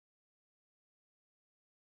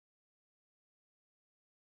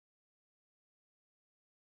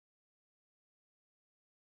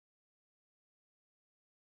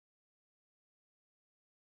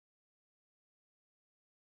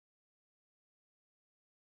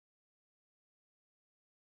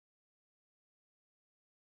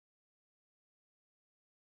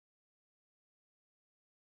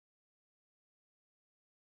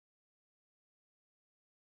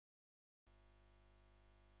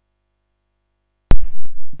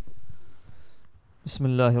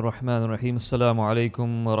Bismillahir Rahmanir Rahim. Assalamu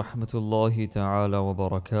alaikum wa rahmatullahi ta'ala wa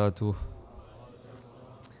barakatuh.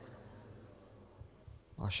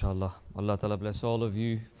 MashaAllah. Allah Ta'ala bless all of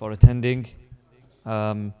you for attending.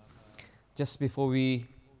 Just before we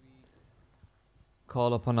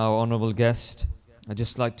call upon our honorable guest, I'd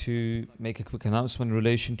just like to make a quick announcement in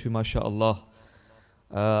relation to, MashaAllah,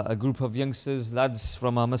 a group of youngsters, lads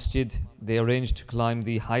from our masjid. They arranged to climb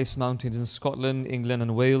the highest mountains in Scotland, England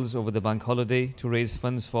and Wales over the bank holiday to raise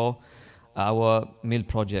funds for our mill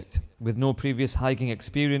project. With no previous hiking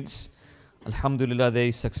experience, Alhamdulillah,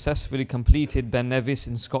 they successfully completed Ben Nevis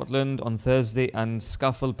in Scotland on Thursday and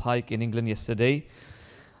Scafell Pike in England yesterday.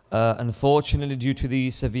 Unfortunately, due to the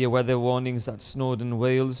severe weather warnings that snowed in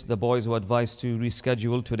Wales, the boys were advised to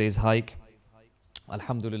reschedule today's hike.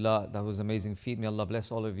 Alhamdulillah, that was an amazing feat. May Allah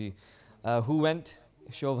bless all of you. Who went?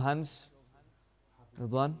 Show of hands.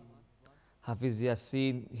 Ridwan? Hafiz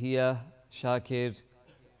Yassin here. Shakir.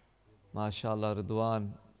 MashaAllah,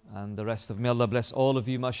 Ridwan. And the rest of May Allah bless all of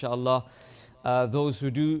you, MashaAllah. Those who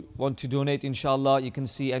do want to donate, inshallah, you can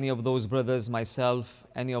see any of those brothers, myself,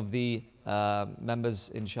 any of the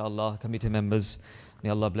members, inshallah, committee members. May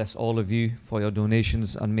Allah bless all of you for your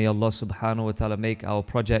donations, and may Allah subhanahu wa ta'ala make our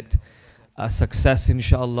project a success,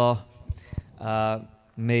 inshallah.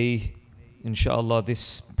 May, inshallah,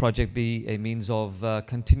 this project be a means of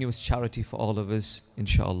continuous charity for all of us,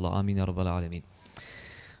 inshallah. Ameen ya Rabbal Alameen.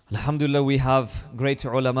 Alhamdulillah, we have great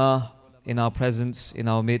ulama in our presence, in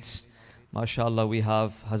our midst. MashaAllah, we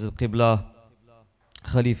have Hazrat Qibla,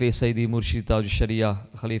 Khalifa Sayyidi Murshid Taj Sharia,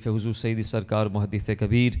 Khalifa Huzur Sayyidi Sarkar Muhaddith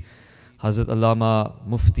Kabir, Hazrat Allama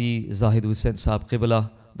Mufti Zahid Hussain Sahab Qibla,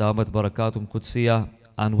 Damat Barakatum Qudsiyah,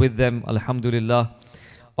 and with them, Alhamdulillah,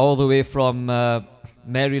 all the way from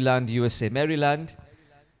Maryland, USA. Maryland,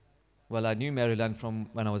 well, I knew Maryland from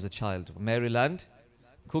when I was a child. Maryland,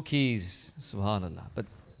 cookies, subhanallah. But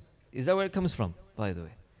is that where it comes from, by the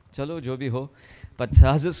way? Chalo, jo bhi ho. But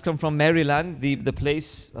Hazrats come from Maryland, the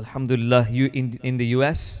place, Alhamdulillah, in the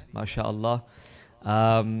US, MashaAllah.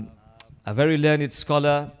 A very learned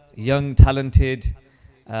scholar, young, talented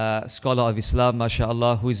scholar of Islam,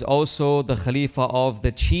 MashaAllah, who is also the Khalifa of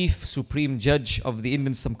the Chief Supreme Judge of the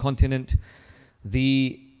Indian subcontinent,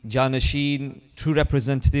 the Janasheen, true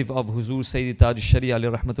representative of Huzur Sayyid Taj Sharia Ali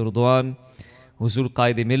Rahmatur Ridwan, Huzur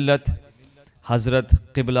Qaid Millat, Hazrat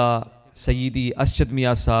Qibla Sayyidi Asjad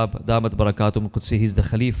Miya Sahab, Damat Barakatum Qudsi. He's the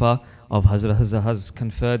Khalifa of Hazrat, has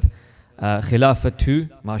conferred Khilafat to,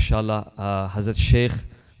 MashaAllah, Hazrat Shaykh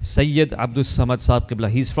Sayyid Abdul Samad Sahab Qibla.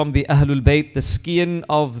 He's from the Ahlul Bayt, the skin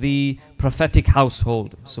of the prophetic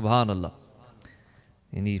household, subhanallah.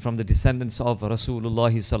 And he from the descendants of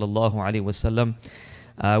Rasulullah sallallahu alaihi wasallam.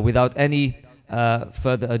 Without any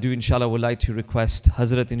further ado, inshallah, would like to request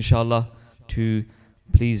Hazrat, inshallah, to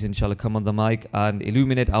please, inshallah, come on the mic and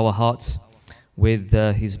illuminate our hearts with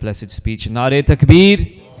his blessed speech. Nare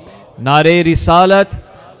Takbir, Nare Risalat,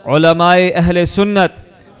 Ulamai Ahle Sunnat,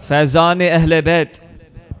 Faizane Ahle Bayt.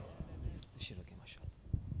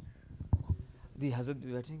 The Hazrat be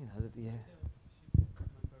बैठेंगे ना Hazrat ये है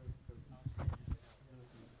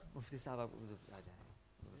मुफ्ती साहब आप उधर आ जाएं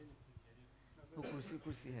वो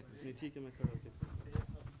कुर्सी है नहीं ठीक है मैं खड़ा होके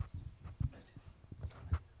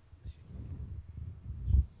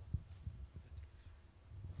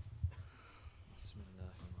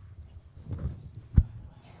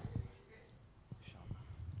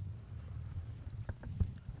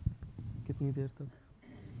कितनी देर तक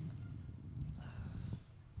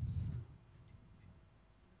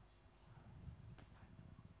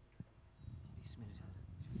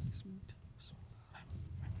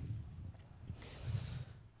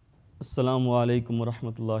Assalamu alaikum wa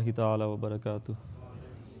rahmatullahi ta'ala wa barakatuh.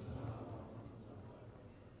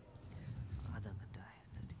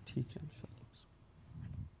 ठीक है इंशाअल्लाह.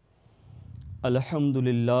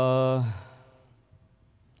 Alhamdulillah,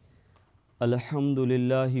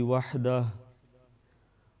 alhamdulillahi wahdah,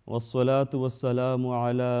 wassalatu wassalamu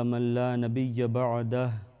ala man la nabiyya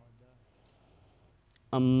ba'dah.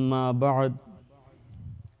 Amma ba'd,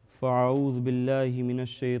 fa'a'udhu billahi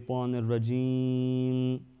minash shaitanir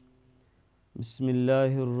rajim. بسم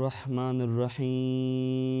الله الرحمن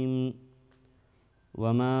الرحيم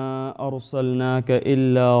وما أرسلناك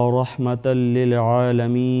إلا رحمة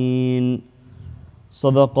للعالمين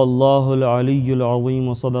صدق الله العلي العظيم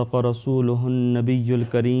وصدق رسوله النبي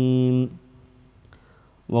الكريم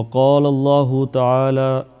وقال الله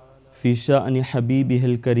تعالى في شأن حبيبه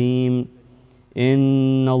الكريم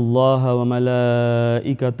إن الله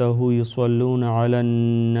وملائكته يصلون على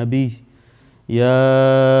النبي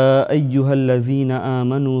يا أيها الذين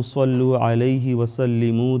آمنوا صلوا عليه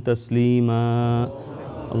وسلموا تسليما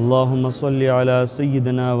اللهم صل على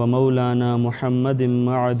سيدنا ومولانا محمد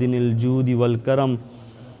معدن الجود والكرم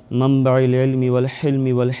منبع العلم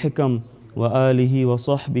والحلم والحكم وآله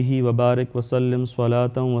وصحبه وبارك وسلم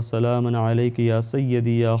صلاة وسلاما عليك يا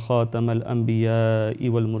سيدي يا خاتم الأنبياء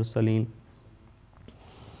والمرسلين.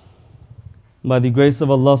 By the grace of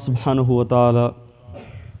Allah subhanahu wa ta'ala,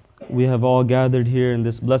 we have all gathered here in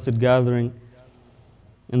this blessed gathering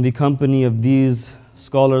in the company of these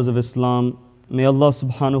scholars of Islam. May Allah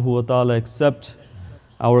subhanahu wa ta'ala accept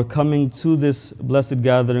our coming to this blessed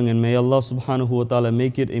gathering, and may Allah subhanahu wa ta'ala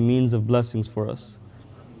make it a means of blessings for us.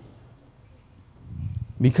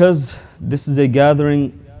 Because this is a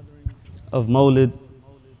gathering of Mawlid,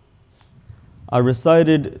 I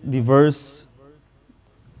recited the verse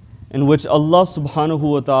in which Allah subhanahu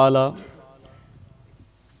wa ta'ala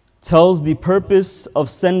tells the purpose of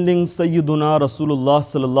sending Sayyiduna Rasulullah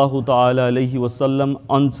sallallahu ta'ala alayhi wasallam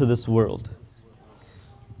onto this world.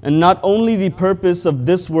 And not only the purpose of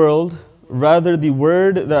this world, rather the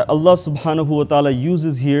word that Allah subhanahu wa ta'ala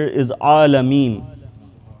uses here is alameen,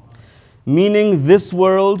 meaning this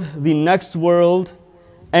world, the next world,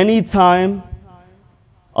 anytime.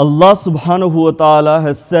 Allah subhanahu wa ta'ala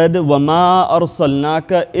has said, وَمَا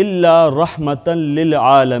أَرْسَلْنَاكَ إِلَّا رَحْمَةً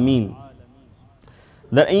لِلْعَالَمِينَ.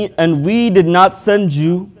 And we did not send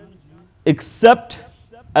you except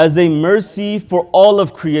as a mercy for all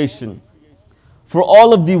of creation, for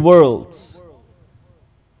all of the worlds.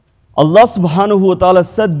 Allah subhanahu wa ta'ala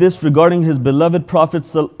said this regarding His beloved Prophet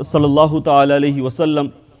sallallahu ta'ala alayhi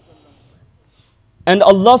wasallam. And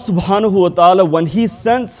Allah subhanahu wa ta'ala, when He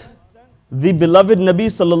sent the beloved Nabi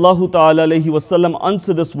sallallahu ta'ala alayhi wasallam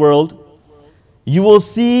unto this world, you will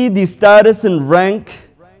see the status and rank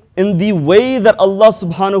in the way that Allah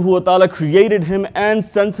subhanahu wa ta'ala created him and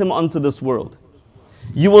sent him unto this world.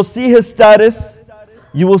 You will see his status,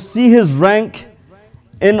 you will see his rank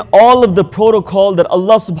in all of the protocol that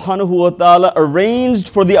Allah subhanahu wa ta'ala arranged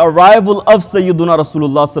for the arrival of Sayyiduna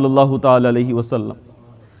Rasulullah sallallahu ta'ala alayhi wasallam.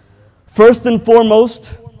 First and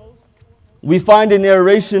foremost, we find a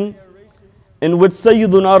narration in which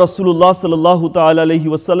Sayyiduna Rasulullah sallallahu ta'ala alayhi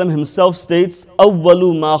wasallam himself states, أَوَّلُ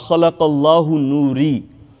مَا خَلَقَ اللَّهُ نُورِي,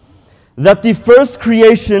 that the first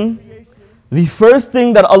creation, the first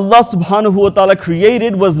thing that Allah subhanahu wa ta'ala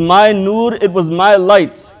created was my nur, it was my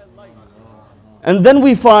light. And then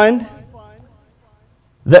we find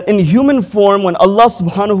that in human form, when Allah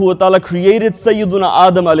subhanahu wa ta'ala created Sayyiduna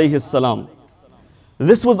Adam alayhi salam,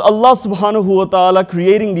 this was Allah subhanahu wa ta'ala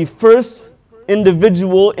creating the first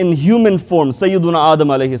individual in human form, Sayyiduna Adam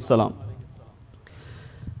alayhi salam.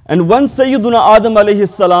 And when Sayyiduna Adam alayhi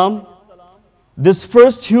salam, this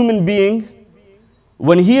first human being,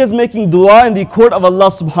 when he is making dua in the court of Allah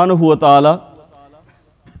subhanahu wa ta'ala,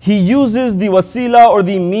 he uses the wasila or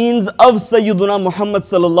the means of Sayyiduna Muhammad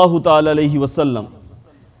sallallahu ta'ala alayhi wasallam.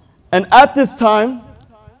 And at this time,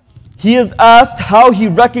 he is asked how he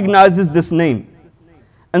recognizes this name.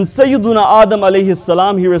 And Sayyiduna Adam alayhi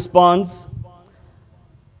salam, he responds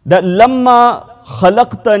that لَمَّا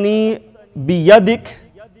خَلَقْتَنِي بِيَدِكَ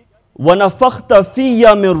وَنَفَخْتَ فِيَّ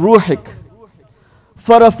مِن رُوحِكَ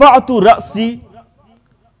فَرَفَعْتُ رَأْسِي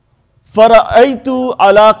فَرَأَيْتُ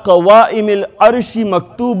عَلَى قَوَائِمِ الْعَرْشِ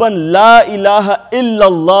مَكْتُوبًا لَا إِلَهَ إِلَّا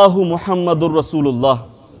اللَّهُ مُحَمَّدٌ رَسُولُ اللَّهِ.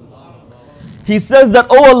 He says that,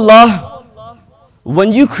 "Oh Allah,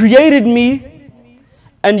 when you created me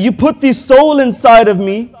and you put the soul inside of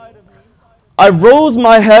me, I rose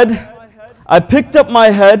my head, I picked up my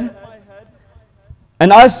head,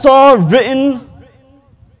 and I saw written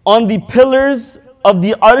on the pillars of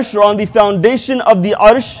the arsh, or on the foundation of the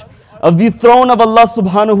arsh, of the throne of Allah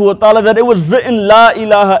subhanahu wa ta'ala, that it was written, La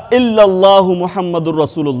ilaha illallah Muhammadur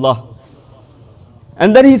Rasulullah."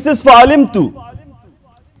 And then he says, فَعَلِمْتُ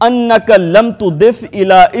أَنَّكَ لَمْ تُضِفْ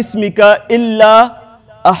إِلَىٰ إِسْمِكَ إِلَّا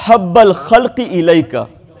أَحَبَّ الْخَلْقِ إِلَيْكَ.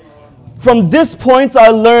 From this point I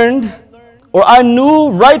learned, or I knew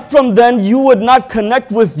right from then, you would not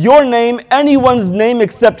connect with your name anyone's name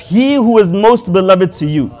except he who is most beloved to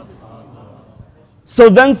you. So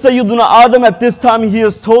then Sayyiduna Adam, at this time he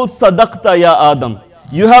is told, Sadaqta ya Adam,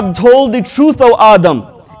 you have told the truth, O Adam.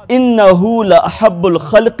 Innahu la ahabbul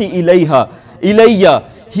khalqi ilayya.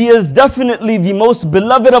 He is definitely the most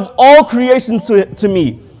beloved of all creation to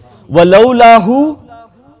me. Walawlahu,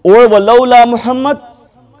 or walawla Muhammad,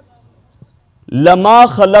 lama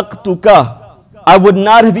khalaqtuka, I would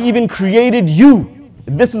not have even created you.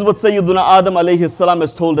 This is what Sayyiduna Adam alayhi salam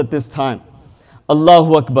is told at this time.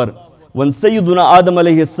 Allahu Akbar. When Sayyiduna Adam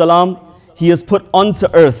alayhi salam, he is put onto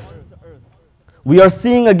earth, we are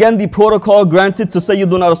seeing again the protocol granted to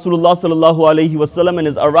Sayyiduna Rasulullah sallallahu alayhi wasallam and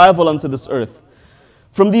his arrival onto this earth.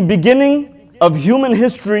 From the beginning, of human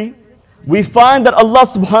history, we find that Allah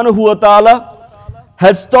subhanahu wa ta'ala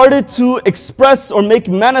had started to express or make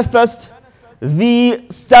manifest the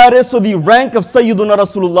status or the rank of Sayyiduna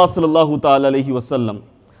Rasulullah sallallahu ta'ala alayhi wasallam.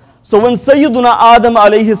 So when Sayyiduna Adam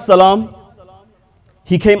alayhi salam,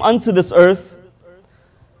 he came unto this earth,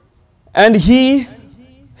 and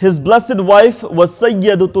his blessed wife was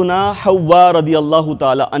Sayyidatuna Hawwa radiyallahu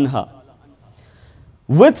ta'ala anha.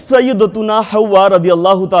 With Sayyidatuna Hawwa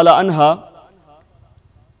radiyallahu ta'ala anha,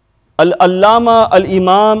 Al-Allama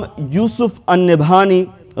Al-Imam Yusuf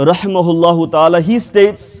An-Nibhani rahimahullahu ta'ala, he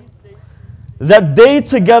states that they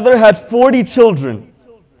together had 40 children.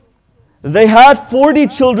 They had 40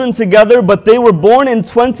 children together, but they were born in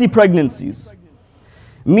 20 pregnancies.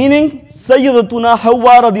 Meaning, Sayyidatuna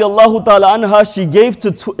Hawwa radiyallahu ta'ala anha,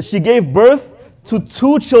 she gave birth to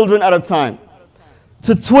 2 children at a time,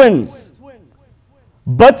 to twins.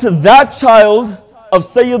 But that child of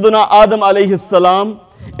Sayyiduna Adam alayhi salam,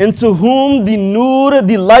 into whom the nur,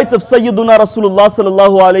 the light of Sayyiduna Rasulullah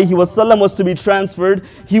sallallahu alayhi wasallam was to be transferred,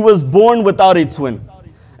 he was born without a twin.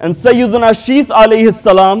 And Sayyiduna Shaykh alayhi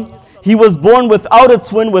salam, he was born without a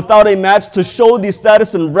twin, without a match, to show the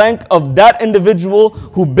status and rank of that individual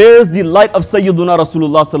who bears the light of Sayyiduna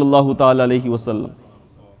Rasulullah sallallahu ta'ala alayhi wasallam.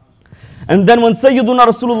 And then when Sayyiduna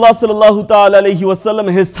Rasulullah sallallahu ta'ala alayhi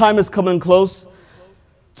wasallam, his time is coming close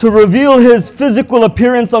to reveal his physical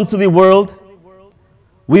appearance unto the world,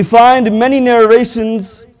 we find many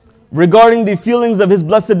narrations regarding the feelings of his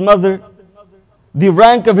blessed mother, the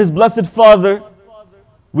rank of his blessed father.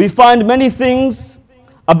 We find many things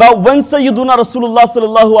about when Sayyiduna Rasulullah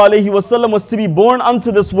sallallahu alayhi wasallam was to be born unto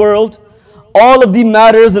this world, all of the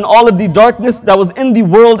matters and all of the darkness that was in the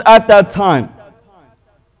world at that time.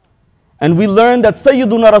 And we learn that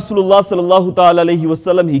Sayyiduna Rasulullah sallallahu alayhi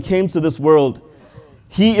wasallam, he came to this world.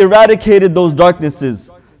 He eradicated those darknesses.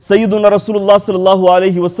 Sayyiduna Rasulullah sallallahu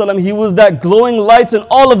alayhi wasallam, he was that glowing light in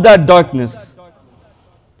all of that darkness.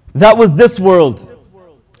 That was this world.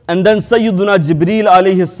 And then Sayyiduna Jibreel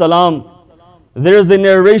alayhi salam, there is a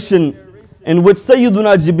narration in which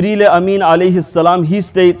Sayyiduna Jibreel Amin alayhi salam, he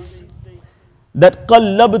states that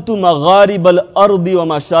قَلَّبْتُ مَغَارِبَ الْأَرْضِ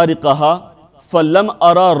وَمَشَارِقَهَا فَلَّمْ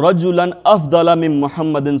أَرَى رَجُلًا أَفْضَلَ مِن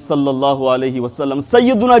مُحَمَّدٍ صَلَّى اللَّهُ عَلَيْهِ وَسَلَّمَ.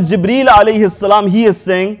 Sayyiduna Jibreel alayhi salam, he is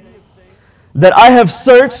saying that I have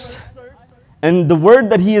searched, and the word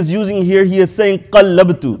that he is using here, he is saying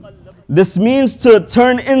قَلَّبْتُ. This means to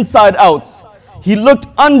turn inside out. He looked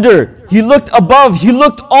under, he looked above, he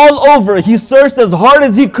looked all over, he searched as hard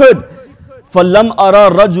as he could. فَلَّمْ أَرَى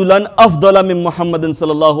رَجُلًا أَفْضَلَ مِن مُحَمَّدٍ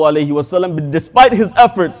صَلَّى اللَّهُ عَلَيْهِ وَسَلَّمَ. But despite his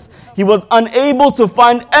efforts, he was unable to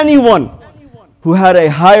find anyone who had a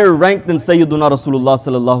higher rank than Sayyiduna Rasulullah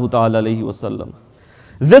sallallahu ta'ala alayhi wasallam.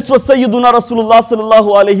 This was Sayyiduna Rasulullah sallallahu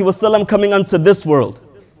alayhi wasallam coming unto this world.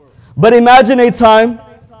 But imagine a time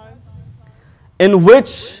in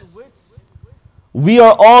which we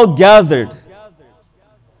are all gathered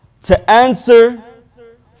to answer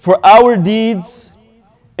for our deeds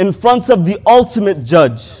in front of the ultimate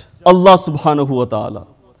judge, Allah subhanahu wa ta'ala.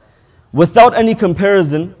 Without any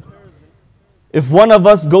comparison, if one of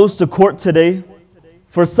us goes to court today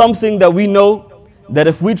for something that we know that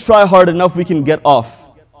if we try hard enough we can get off.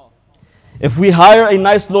 If we hire a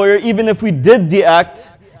nice lawyer, even if we did the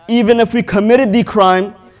act, even if we committed the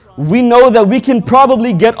crime, we know that we can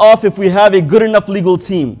probably get off if we have a good enough legal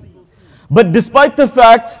team. But despite the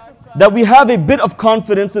fact that we have a bit of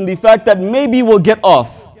confidence in the fact that maybe we'll get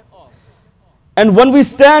off, and when we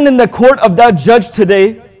stand in the court of that judge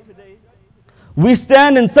today, we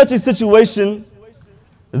stand in such a situation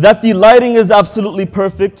that the lighting is absolutely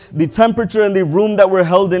perfect, the temperature in the room that we're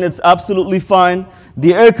held in, it's absolutely fine,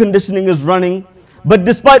 the air conditioning is running, but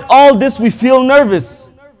despite all this we feel nervous,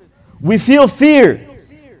 we feel fear,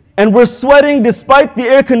 and we're sweating despite the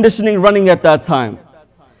air conditioning running at that time.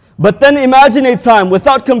 But then imagine a time,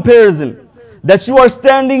 without comparison, that you are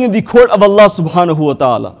standing in the court of Allah subhanahu wa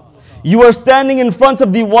ta'ala. You are standing in front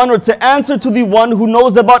of the one, or to answer to the one who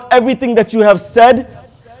knows about everything that you have said,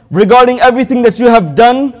 regarding everything that you have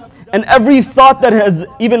done, and every thought that has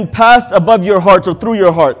even passed above your hearts or through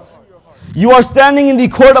your hearts. You are standing in the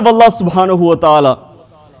court of Allah subhanahu wa ta'ala.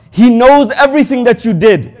 He knows everything that you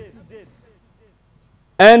did.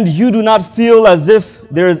 And you do not feel as if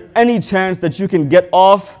there is any chance that you can get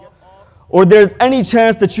off, or there is any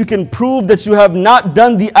chance that you can prove that you have not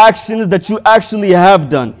done the actions that you actually have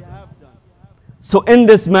done. So in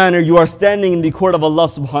this manner, you are standing in the court of Allah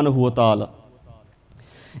subhanahu wa ta'ala.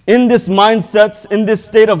 In this mindset, in this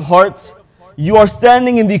state of heart, you are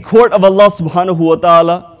standing in the court of Allah subhanahu wa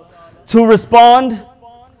ta'ala to respond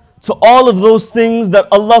to all of those things that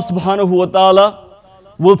Allah subhanahu wa ta'ala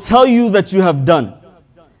will tell you that you have done.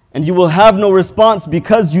 And you will have no response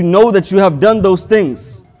because you know that you have done those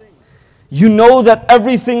things. You know that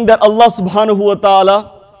everything that Allah subhanahu wa ta'ala,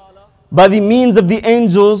 by the means of the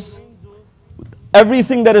angels,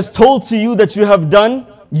 everything that is told to you that you have done,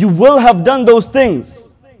 you will have done those things.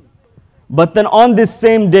 But then on this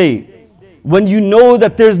same day, when you know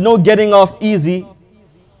that there's no getting off easy,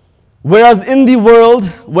 whereas in the world,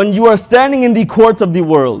 when you are standing in the court of the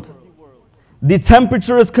world, the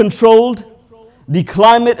temperature is controlled, the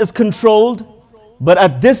climate is controlled, but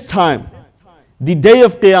at this time, the day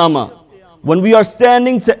of Qiyamah, when we are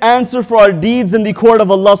standing to answer for our deeds in the court of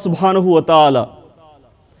Allah subhanahu wa ta'ala,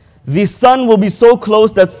 the sun will be so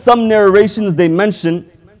close that some narrations they mention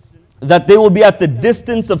that they will be at the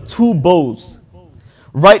distance of 2 bows.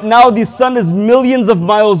 Right now the sun is millions of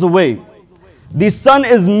miles away. The sun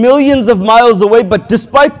is millions of miles away, but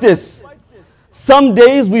despite this, some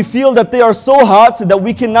days we feel that they are so hot that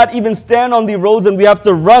we cannot even stand on the roads and we have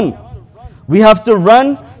to run. We have to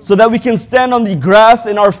run so that we can stand on the grass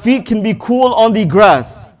and our feet can be cool on the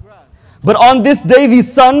grass. But on this day the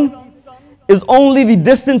sun is only the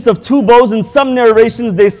distance of 2 bows. In some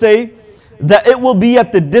narrations they say that it will be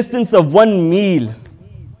at the distance of 1 meal.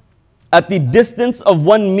 At the distance of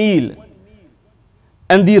 1 meal.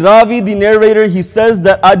 And the Ravi, the narrator, he says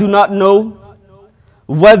that I do not know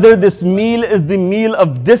whether this meal is the meal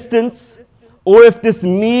of distance or if this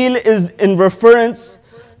meal is in reference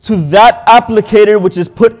to that applicator which is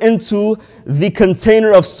put into the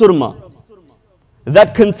container of surma.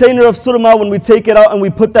 That container of surma, when we take it out and we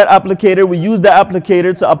put that applicator, we use the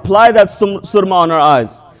applicator to apply that surma on our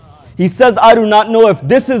eyes. He says, I do not know if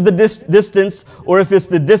this is the distance or if it's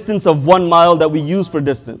the distance of 1 mile that we use for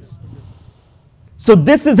distance. So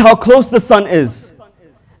this is how close the sun is.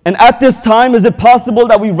 And at this time, is it possible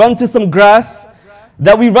that we run to some grass,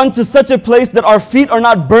 that we run to such a place that our feet are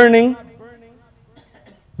not burning?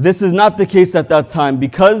 This is not the case at that time,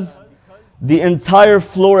 because the entire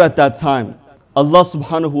floor at that time, Allah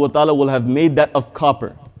subhanahu wa ta'ala will have made that of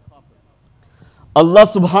copper. Allah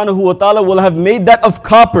subhanahu wa ta'ala will have made that of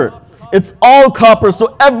copper. It's all copper,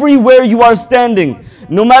 so everywhere you are standing,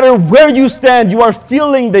 no matter where you stand, you are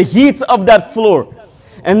feeling the heat of that floor.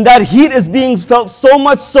 And that heat is being felt so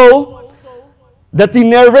much so that the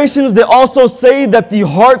narrations, they also say that the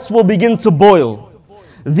hearts will begin to boil.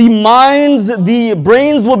 The minds, the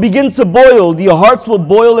brains will begin to boil. The hearts will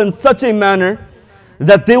boil in such a manner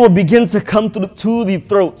that they will begin to come to the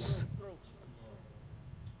throats.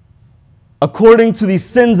 According to the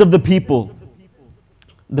sins of the people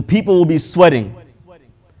will be sweating.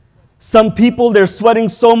 Some people, they're sweating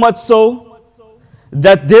so much so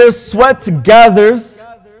that their sweat gathers,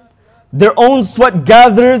 their own sweat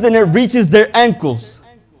gathers and it reaches their ankles.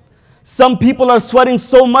 Some people are sweating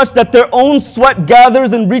so much that their own sweat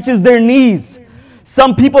gathers and reaches their knees.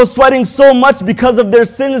 Some people are sweating so much because of their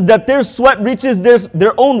sins that their sweat reaches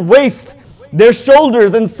their own waist, their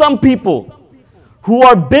shoulders. And some people who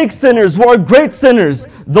are big sinners, who are great sinners,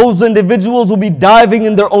 those individuals will be diving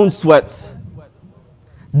in their own sweat.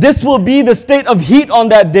 This will be the state of heat on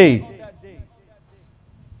that day.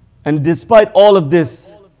 And despite all of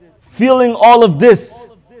this, feeling all of this,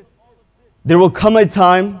 there will come a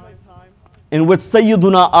time in which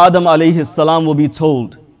Sayyiduna Adam alayhi salam will be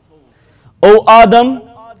told, O Adam,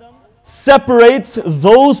 separate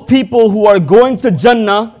those people who are going to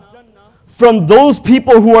Jannah from those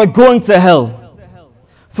people who are going to hell,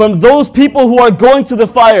 from those people who are going to the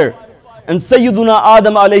fire. And Sayyiduna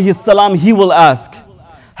Adam alayhi salam, he will ask,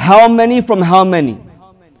 how many from how many?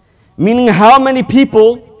 Meaning, how many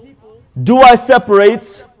people do I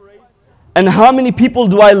separate and how many people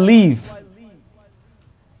do I leave?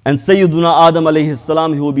 And Sayyiduna Adam alayhi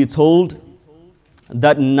salam, he will be told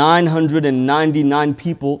that 999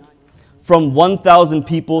 people from 1,000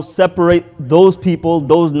 people, separate those people,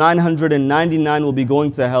 those 999 will be going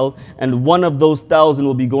to hell, and one of those 1,000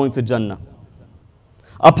 will be going to Jannah.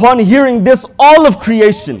 Upon hearing this, all of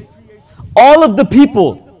creation, all of the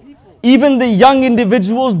people, even the young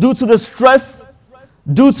individuals, due to the stress,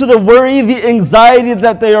 due to the worry, the anxiety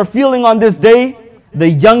that they are feeling on this day, the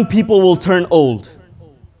young people will turn old.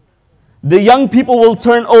 The young people will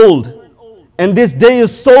turn old. And this day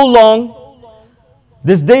is so long.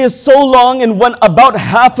 This day is so long, and when about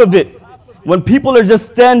half of it, when people are just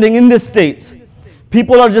standing in this state,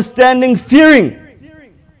 people are just standing fearing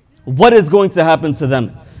what is going to happen to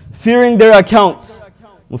them, fearing their accounts.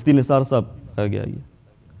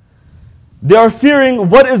 They are fearing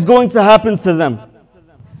what is going to happen to them.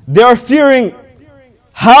 They are fearing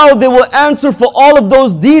how they will answer for all of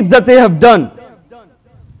those deeds that they have done.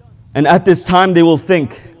 And at this time they will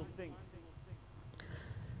think,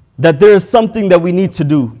 that there is something that we need to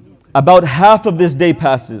do. About half of this day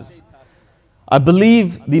passes. I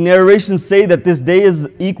believe the narrations say that this day is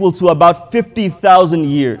equal to about 50,000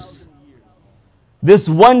 years. This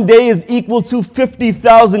one day is equal to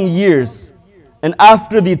 50,000 years. And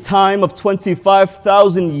after the time of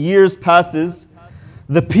 25,000 years passes,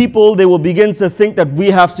 the people, they will begin to think that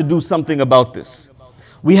we have to do something about this.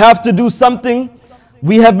 We have to do something.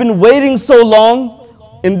 We have been waiting so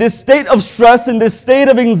long in this state of stress, in this state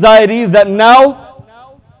of anxiety, that now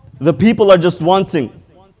the people are just wanting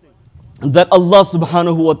that Allah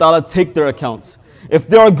subhanahu wa ta'ala take their accounts. If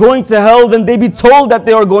they are going to hell, then they be told that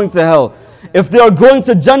they are going to hell. If they are going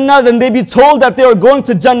to Jannah, then they be told that they are going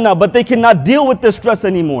to Jannah. But they cannot deal with this stress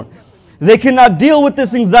anymore. They cannot deal with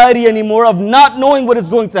this anxiety anymore of not knowing what is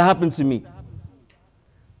going to happen to me.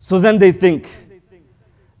 So then they think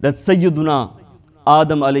that Sayyiduna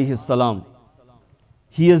Adam alayhi salam,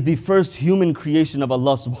 he is the first human creation of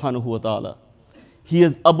Allah subhanahu wa ta'ala. He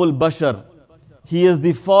is Abul Bashar. He is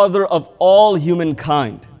the father of all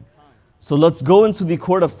humankind. So let's go into the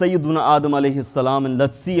court of Sayyiduna Adam alayhi salam and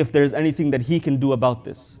let's see if there is anything that he can do about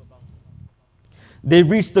this. They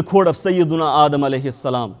reach the court of Sayyiduna Adam alayhi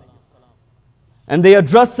salam. And they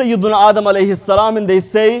address Sayyiduna Adam alayhi salam and they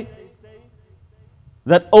say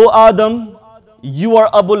that, O Adam, you are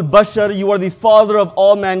Abul Bashar, you are the father of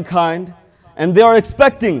all mankind. And they are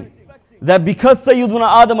expecting that because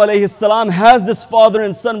Sayyiduna Adam alayhi salam has this father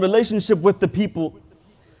and son relationship with the people,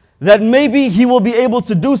 that maybe he will be able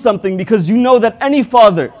to do something, because you know that any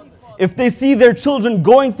father, if they see their children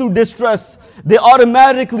going through distress, they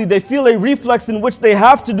feel a reflex in which they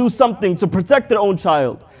have to do something to protect their own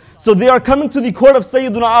child. So they are coming to the court of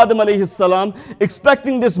Sayyiduna Adam alayhi salam,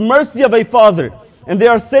 expecting this mercy of a father. And they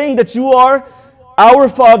are saying that you are our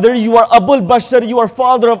father, you are Abul Bashar, you are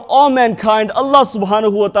father of all mankind. Allah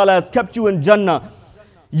subhanahu wa ta'ala has kept you in Jannah.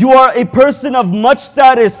 You are a person of much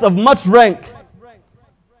status, of much rank.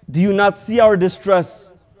 Do you not see our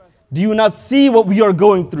distress? Do you not see what we are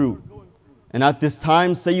going through? And at this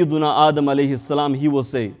time, Sayyiduna Adam alayhi salam, he will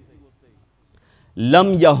say,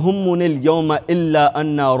 لم يهمني اليوم إلا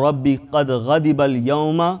أن ربي قد غضب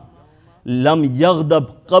اليوم لم يغضب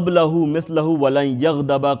قبله مثله ولن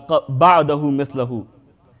يغضب بعده مثله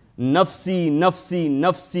نفسي نفسي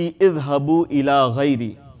نفسي اذهبوا إلى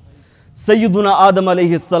غيري. Sayyiduna Adam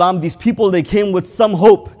alayhi salam, these people, they came with some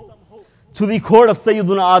hope to the court of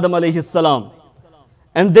Sayyiduna Adam alayhi salam.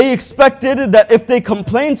 And they expected that if they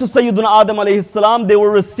complained to Sayyiduna Adam alayhi salam, they will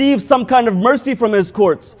receive some kind of mercy from his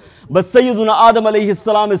courts. But Sayyiduna Adam alayhi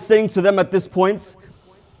salam is saying to them at this point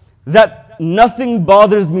that nothing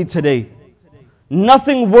bothers me today.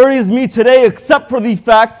 Nothing worries me today except for the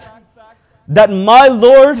fact that my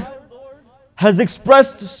Lord has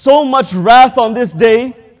expressed so much wrath on this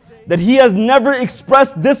day that He has never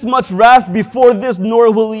expressed this much wrath before this,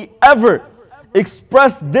 nor will He ever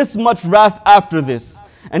express this much wrath after this.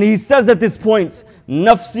 And He says at this point,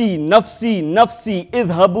 Nafsi, Nafsi, Nafsi,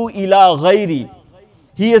 idhabu ila ghayri.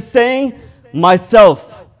 He is saying,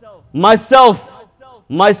 myself, myself,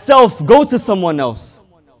 myself, go to someone else.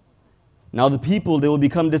 Now the people, they will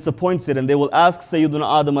become disappointed and they will ask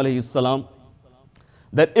Sayyiduna Adam alayhi salam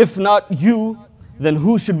that if not you, then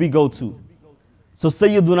who should we go to? So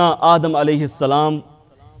Sayyiduna Adam alayhi salam,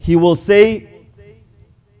 he will say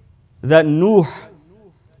that Nuh,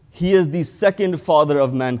 he is the second father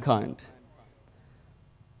of mankind.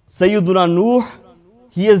 Sayyiduna Nuh,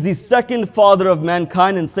 he is the second father of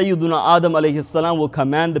mankind, and Sayyiduna Adam alayhi salam will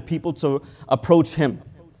command the people to approach him.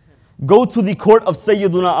 Go to the court of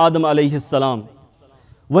Sayyiduna Adam alayhi salam.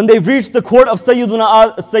 When they've reached the court of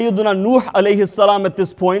Sayyiduna Nuh alayhi salam at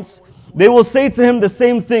this point, they will say to him the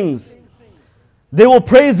same things. They will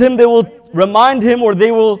praise him, they will remind him, or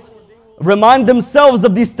they will remind themselves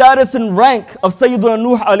of the status and rank of Sayyiduna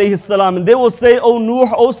Nuh alayhi salam. And they will say, O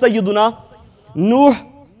Nuh, O Sayyiduna Nuh,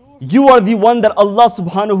 you are the one that Allah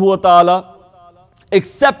subhanahu wa ta'ala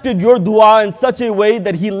accepted your dua in such a way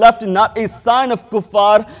that He left not a sign of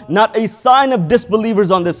kuffar, not a sign of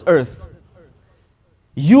disbelievers on this earth.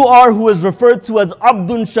 You are who is referred to as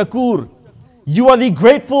Abdul Shakur. You are the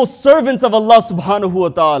grateful servants of Allah subhanahu wa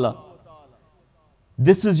ta'ala.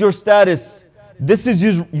 This is your status. This is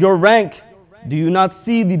your rank. Do you not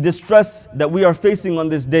see the distress that we are facing on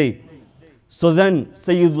this day? So then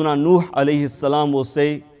Sayyiduna Nuh alayhi salam will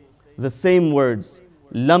say the same words.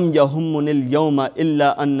 لم يهمني اليوم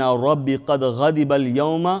إلا أن ربي قد غضب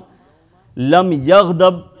اليوم لم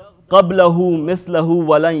يغضب قبله مثله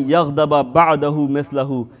ولن يغضب بعده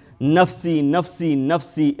مثله نفسي نفسي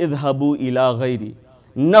نفسي اذهبوا إلى غيري.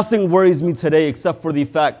 Nothing worries me today except for the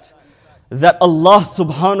fact that Allah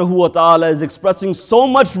subhanahu wa ta'ala is expressing so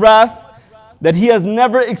much wrath that He has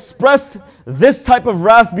never expressed this type of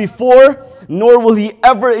wrath before, nor will He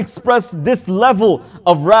ever express this level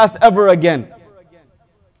of wrath ever again.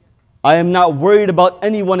 I am not worried about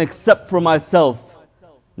anyone except for myself.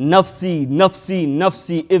 Nafsi, nafsi,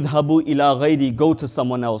 nafsi, idhabu ila ghayri. Go to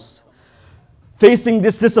someone else. Facing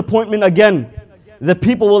this disappointment again, the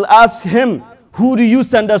people will ask him, who do you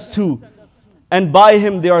send us to? And by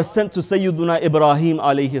him they are sent to Sayyiduna Ibrahim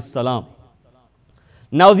alayhi salam.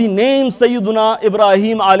 Now the name Sayyiduna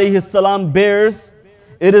Ibrahim alayhi salam bears,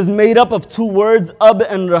 it is made up of two words, Ab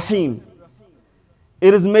and Rahim.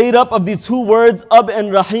 It is made up of the two words, Ab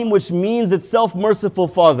and Rahim, which means itself merciful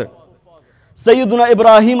father. Sayyiduna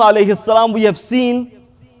Ibrahim alayhi salam, we have seen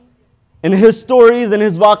in his stories and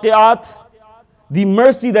his waqi'at, the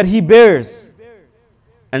mercy that he bears.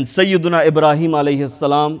 And Sayyiduna Ibrahim alayhi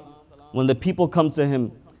salam, when the people come to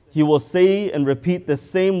him, he will say and repeat the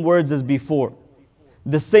same words as before.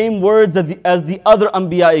 The same words as the other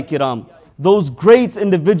Anbiya Kiram. Those great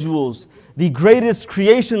individuals, the greatest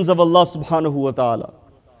creations of Allah subhanahu wa ta'ala.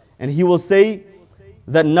 And he will say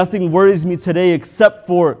that nothing worries me today except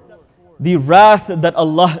for the wrath that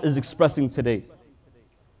Allah is expressing today.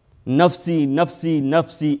 Nafsi, nafsi,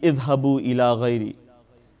 nafsi, idhabu ila ghayri.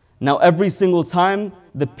 Now every single time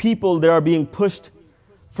the people, they are being pushed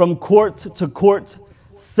from court to court,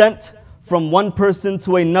 sent from one person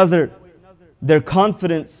to another, their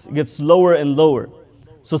confidence gets lower and lower.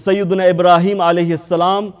 So Sayyiduna Ibrahim alayhi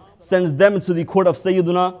salam sends them to the court of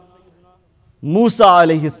Sayyiduna Musa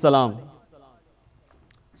alayhi salam.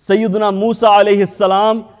 Sayyiduna Musa alayhi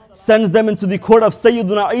salam sends them into the court of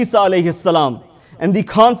Sayyiduna Isa alayhi salam. And the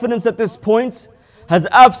confidence at this point has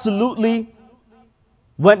absolutely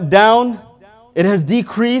went down, it has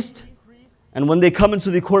decreased. And when they come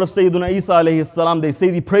into the court of Sayyiduna Isa alayhi salam, they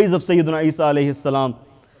say the praise of Sayyiduna Isa alayhi salam.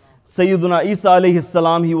 Sayyiduna Isa alayhi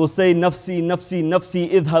salam, he will say, Nafsi, nafsi,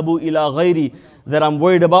 nafsi, idhabu ila ghayri. That I'm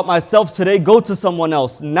worried about myself today, go to someone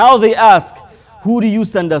else. Now they ask, who do you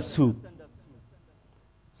send us to?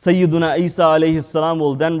 Sayyiduna Isa alayhi salam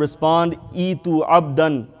will then respond, Itu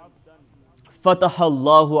abdan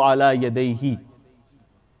fatahallahu ala yadayhi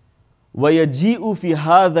wa yaji'u fi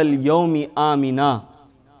hadha al-yawmi amina.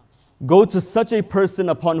 Go to such a person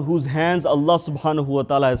upon whose hands Allah subhanahu wa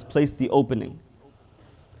ta'ala has placed the opening.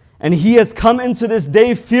 And he has come into this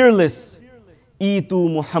day fearless. Itu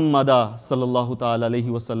Muhammada sallallahu ta'ala alayhi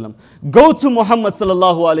wasallam. Go to Muhammad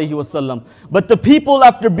sallallahu alayhi wasallam. But the people,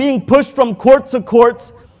 after being pushed from court to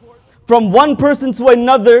court, from one person to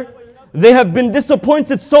another, they have been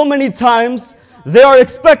disappointed so many times, they are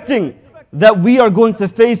expecting that we are going to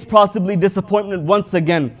face possibly disappointment once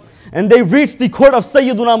again. And they reach the court of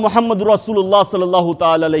Sayyiduna Muhammad Rasulullah sallallahu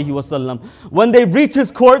ta'ala alayhi wasallam. When they reach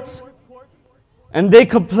his court and they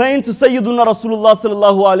complain to Sayyiduna Rasulullah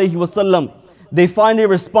sallallahu alayhi wasallam, they find a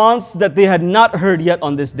response that they had not heard yet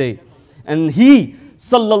on this day. And he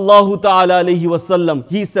sallallahu ta'ala alayhi wasallam,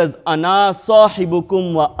 he says, Ana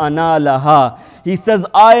sahibukum wa ana laha. He says,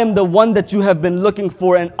 I am the one that you have been looking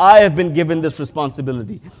for and I have been given this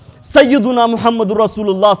responsibility. Sayyiduna Muhammadur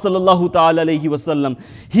Rasulullah sallallahu ta'ala alayhi wasallam,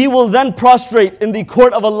 he will then prostrate in the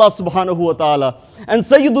court of Allah subhanahu wa ta'ala. And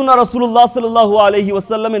Sayyiduna Rasulullah sallallahu alayhi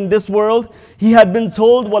wasallam, in this world, he had been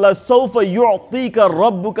told, وَلَا سَوْفَ يُعْطِيكَ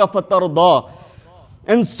رَبُّكَ فَتَرْضَى.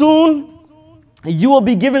 And soon, you will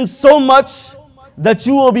be given so much that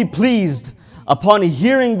you will be pleased. Upon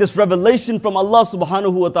hearing this revelation from Allah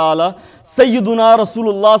subhanahu wa ta'ala, Sayyiduna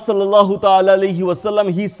Rasulullah sallallahu ta'ala alayhi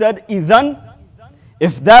wasallam, he said, إِذَنْ,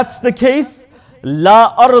 if that's the case,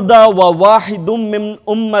 La arda wa wahidum min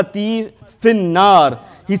ummati finnar.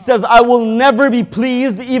 He says, I will never be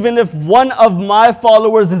pleased even if one of my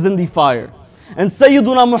followers is in the fire. And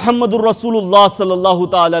Sayyiduna Muhammadur Rasulullah sallallahu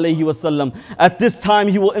ta'ala alayhi wasallam, at this time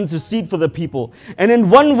he will intercede for the people. And in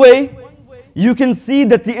one way, you can see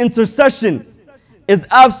that the intercession is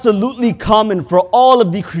absolutely common for all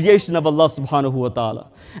of the creation of Allah subhanahu wa ta'ala.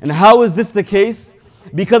 And how is this the case?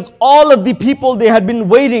 Because all of the people, they had been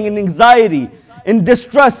waiting in anxiety, in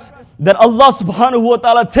distress, that Allah subhanahu wa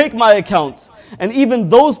ta'ala take my account. And even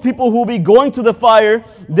those people who will be going to the fire,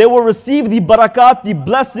 they will receive the barakat, the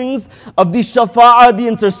blessings of the shafa'ah, the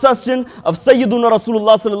intercession of Sayyiduna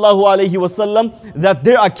Rasulullah sallallahu alayhi wasallam, that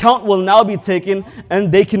their account will now be taken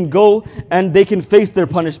and they can go and they can face their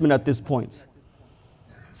punishment at this point.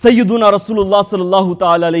 Sayyiduna Rasulullah sallallahu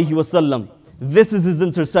ta'ala alayhi wasallam, this is his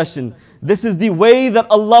intercession. This is the way that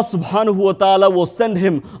Allah subhanahu wa ta'ala will send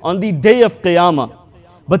him on the day of Qiyamah.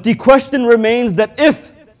 But the question remains that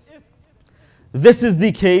if this is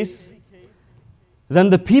the case,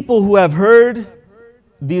 then the people who have heard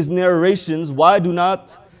these narrations, why do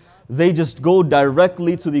not they just go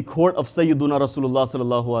directly to the court of Sayyiduna Rasulullah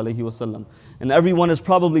sallallahu alaihi wasallam? And everyone is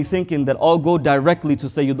probably thinking that I'll go directly to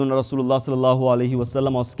Sayyiduna Rasulullah sallallahu alaihi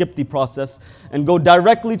wasallam, I'll skip the process and go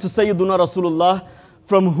directly to Sayyiduna Rasulullah,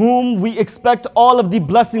 from whom we expect all of the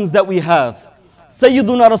blessings that we have.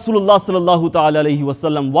 Sayyiduna Rasulullah sallallahu ta'ala alayhi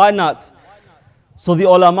wasallam. Why not? So the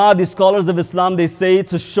ulama, the scholars of Islam, they say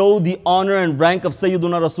to show the honor and rank of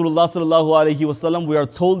Sayyiduna Rasulullah sallallahu alayhi wasallam, we are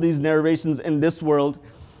told these narrations in this world,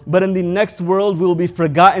 but in the next world we will be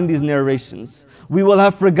forgotten these narrations. We will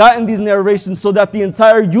have forgotten these narrations so that the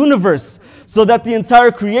entire universe, so that the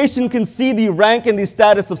entire creation can see the rank and the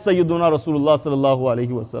status of Sayyiduna Rasulullah sallallahu alayhi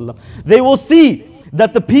wasallam. They will see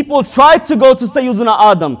that the people tried to go to Sayyiduna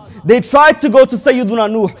Adam, they tried to go to Sayyiduna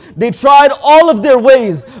Nuh, they tried all of their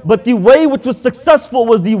ways, but the way which was successful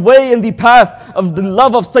was the way and the path of the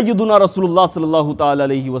love of Sayyiduna Rasulullah sallallahu ta'ala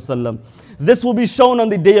alayhi wasallam. This will be shown on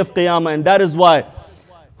the day of Qiyamah, and that is why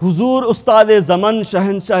Huzur Ustad-e-Zaman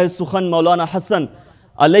Shahenshah-e-Sukhan Maulana Hassan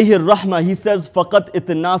alayhi rahma, he says, Faqat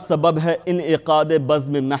itna sabab hai in-iqad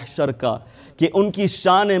bazm mahshar ka, कि उनकी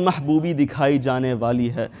शान महबूबी दिखाई जाने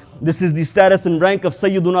वाली है. This is the status and rank of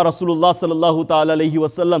Sayyiduna Rasulullah sallallahu ta'ala alayhi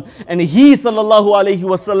wasallam. And he sallallahu alayhi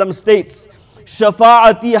wasallam states,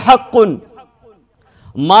 Shafa'ati haqqun,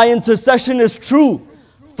 my intercession is true.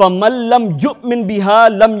 فَمَنْ لَمْ يُؤْمِنْ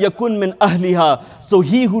بِهَا لَمْ يَكُنْ مِنْ أَهْلِهَا. So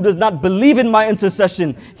he who does not believe in my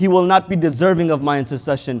intercession, he will not be deserving of my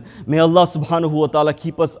intercession. May Allah subhanahu wa ta'ala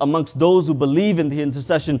keep us amongst those who believe in the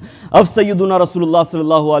intercession of Sayyiduna Rasulullah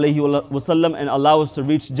sallallahu alayhi wa sallam, and allow us to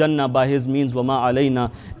reach Jannah by his means. وَمَا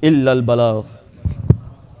عَلَيْنَا إِلَّا الْبَلَاغِ.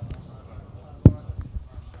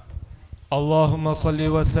 اللهم صل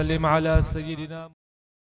وسلم على سيدنا